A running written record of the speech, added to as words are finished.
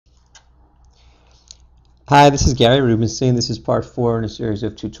Hi, this is Gary Rubenstein. This is part 4 in a series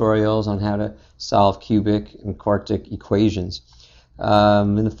of tutorials on how to solve cubic and quartic equations.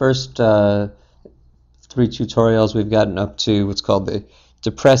 In the first 3 tutorials, we've gotten up to what's called the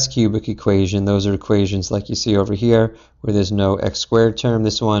depressed cubic equation. Those are equations like you see over here where there's no x squared term.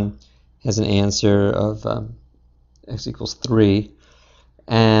 This one has an answer of x equals 3.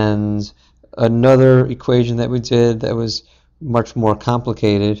 And another equation that we did that was much more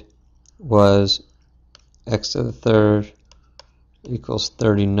complicated was x to the third equals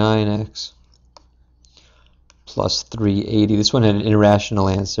 39x plus 380. This one had an irrational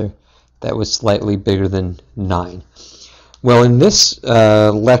answer that was slightly bigger than 9. Well, in this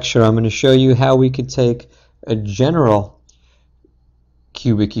lecture, I'm going to show you how we could take a general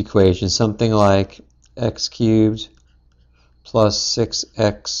cubic equation, something like x cubed plus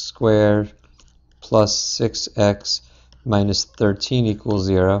 6x squared plus 6x minus 13 equals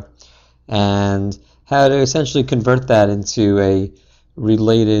 0, and how to essentially convert that into a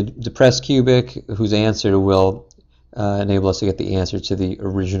related depressed cubic whose answer will enable us to get the answer to the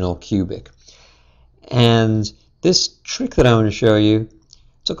original cubic. And this trick that I'm going to show you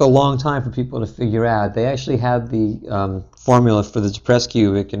took a long time for people to figure out. They actually had the formula for the depressed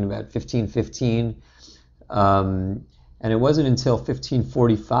cubic in about 1515, and it wasn't until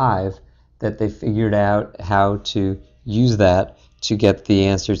 1545 that they figured out how to use that to get the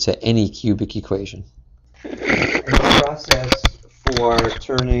answer to any cubic equation. The process for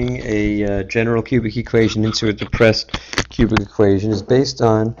turning a general cubic equation into a depressed cubic equation is based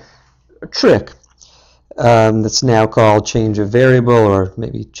on a trick that's now called change of variable, or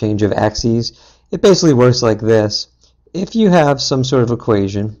maybe change of axes. It basically works like this. If you have some sort of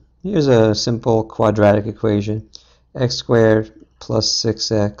equation, here's a simple quadratic equation, x squared plus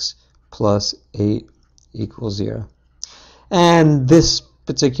 6x plus 8 equals 0. And this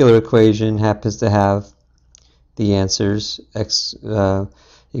particular equation happens to have the answers x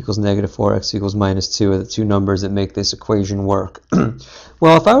equals -4, x equals -2 are the two numbers that make this equation work.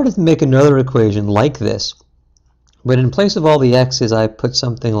 Well, if I were to make another equation like this, but in place of all the x's I put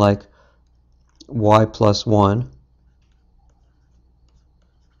something like y plus 1,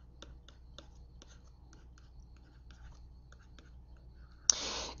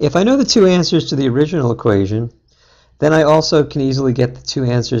 if I know the two answers to the original equation, then I also can easily get the two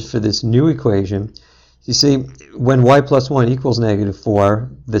answers for this new equation. You see, when y plus 1 equals -4,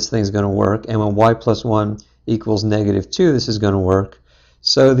 this thing's going to work, and when y plus 1 equals -2, this is going to work.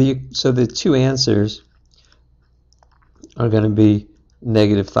 So the two answers are going to be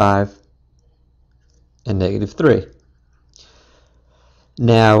 -5 and -3.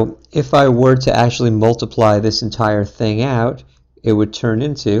 Now, if I were to actually multiply this entire thing out, it would turn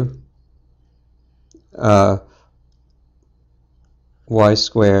into y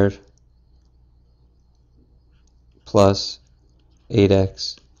squared plus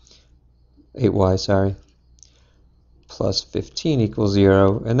 8y, plus 15 equals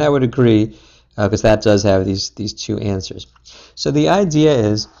 0, and that would agree because that does have these two answers. So the idea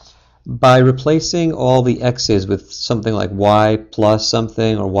is, by replacing all the x's with something like y plus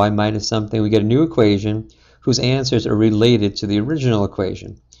something or y minus something, we get a new equation whose answers are related to the original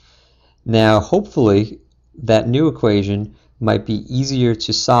equation. Now, hopefully, that new equation might be easier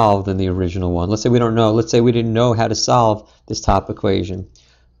to solve than the original one. Let's say we don't know. Let's say we didn't know how to solve this top equation,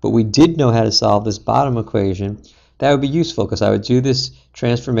 but we did know how to solve this bottom equation. That would be useful because I would do this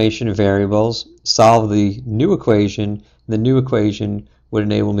transformation of variables, solve the new equation. The new equation would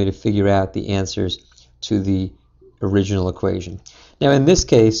enable me to figure out the answers to the original equation. Now, in this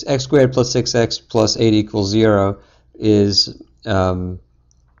case, x squared plus 6x plus 8 equals 0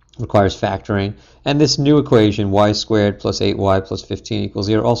 requires factoring, and this new equation, y squared plus 8y plus 15 equals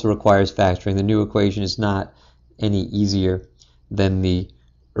 0, also requires factoring. The new equation is not any easier than the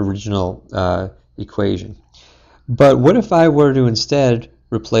original equation. But what if I were to instead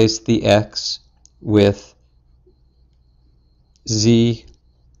replace the x with z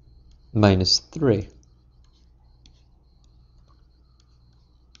minus 3?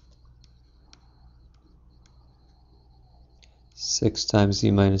 Six times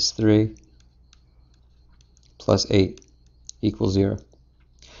z minus 3 plus 8 equals 0.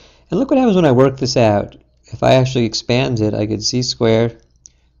 And look what happens when I work this out. If I actually expand it, I get z squared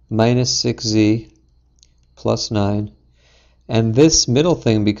minus 6z plus 9. And this middle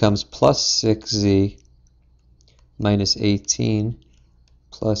thing becomes plus 6z minus 18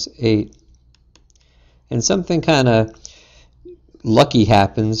 plus 8. And something kind of lucky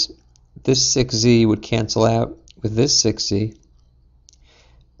happens. This 6z would cancel out with this 6z.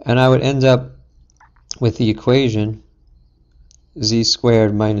 And I would end up with the equation z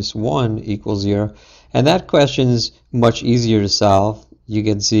squared minus 1 equals 0. And that question's much easier to solve. You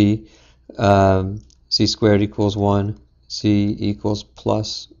get z, z squared equals 1, z equals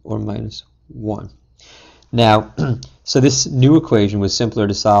plus or minus 1. Now, so this new equation was simpler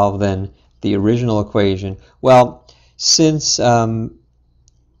to solve than the original equation. Well, since the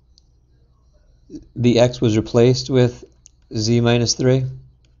x was replaced with z minus 3,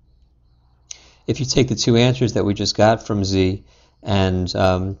 if you take the two answers that we just got from z and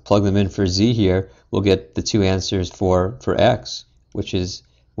plug them in for z here, we'll get the two answers for x, which is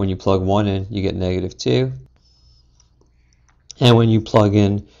when you plug 1 in, you get -2. And when you plug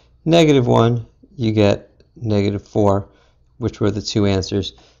in -1, you get -4, which were the two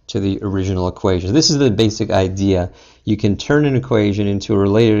answers to the original equation. This is the basic idea. You can turn an equation into a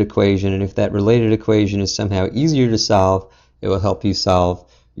related equation, and if that related equation is somehow easier to solve, it will help you solve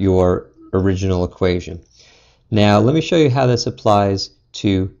your original equation. Now, let me show you how this applies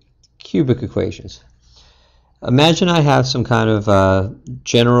to cubic equations. Imagine I have some kind of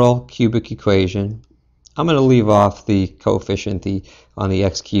general cubic equation. I'm going to leave off the coefficient on the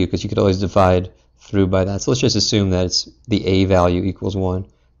x cubed, because you could always divide through by that. So let's just assume that it's the a value equals 1.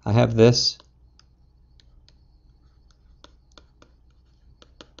 I have this.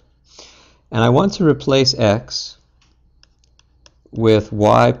 And I want to replace x with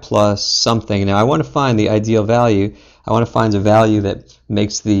y plus something. Now I want to find the ideal value. I want to find a value that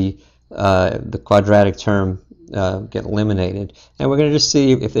makes the quadratic term get eliminated. And we're going to just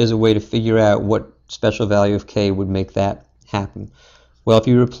see if there's a way to figure out what special value of k would make that happen. Well, if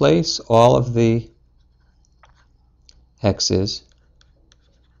you replace all of the x's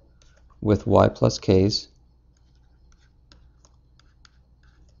with y plus k's,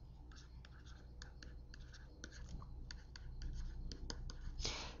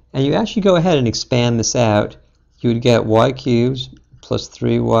 and you actually go ahead and expand this out, you would get y cubed plus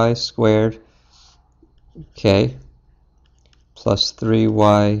 3y squared k plus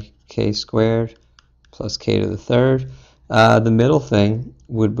 3y k squared plus k to the third. The middle thing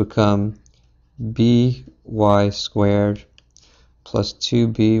would become by squared plus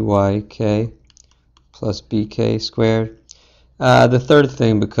 2byk plus bk squared. The third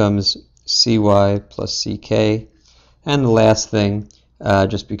thing becomes cy plus ck, and the last thing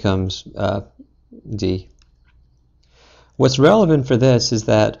just becomes d. What's relevant for this is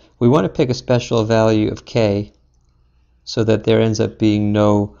that we want to pick a special value of k so that there ends up being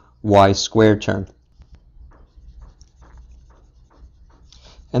no y squared term.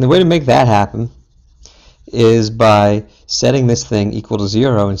 And the way to make that happen is by setting this thing equal to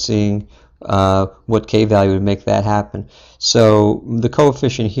 0 and seeing what k value would make that happen. So the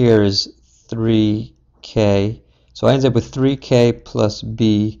coefficient here is 3k. So I end up with 3k plus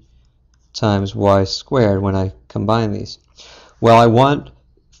b times y squared when I combine these. Well, I want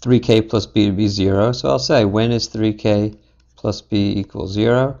 3k plus b to be 0, so I'll say, when is 3k plus b equals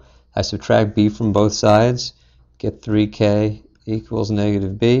 0? I subtract b from both sides, get 3k equals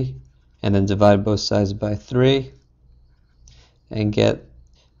 -b, and then divide both sides by 3, and get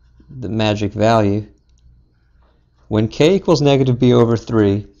the magic value. When k equals -b over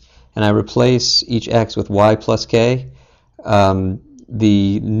 3, and I replace each x with y plus k,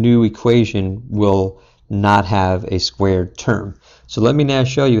 the new equation will not have a squared term. So let me now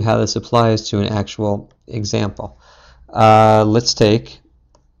show you how this applies to an actual example. Let's take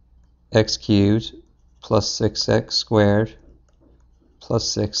x cubed plus 6x squared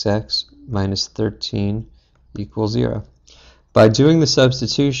plus 6x minus 13 equals 0. By doing the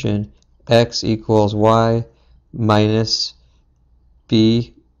substitution, x equals y minus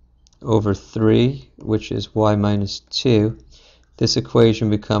b over 3, which is y minus 2. This equation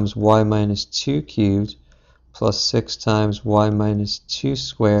becomes y minus 2 cubed plus 6 times y minus 2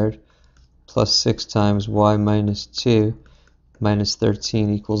 squared plus 6 times y minus 2 minus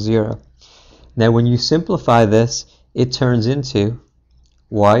 13 equals 0. Now when you simplify this, it turns into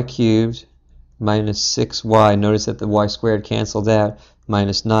y cubed minus 6y. Notice that the y squared canceled out.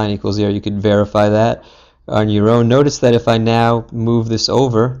 Minus 9 equals 0. You could verify that on your own. Notice that if I now move this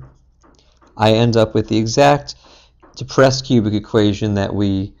over, I end up with the exact depressed cubic equation that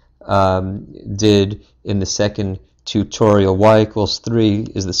we did in the second tutorial. Y equals 3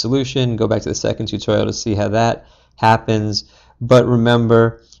 is the solution. Go back to the second tutorial to see how that happens. But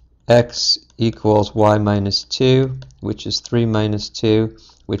remember, x equals y minus 2, which is 3 minus 2,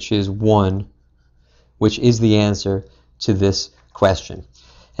 which is 1, which is the answer to this question.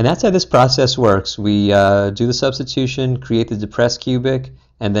 And that's how this process works. We do the substitution, create the depressed cubic,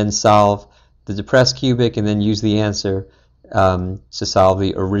 and then solve the depressed cubic, and then use the answer to solve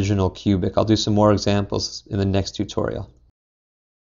the original cubic. I'll do some more examples in the next tutorial.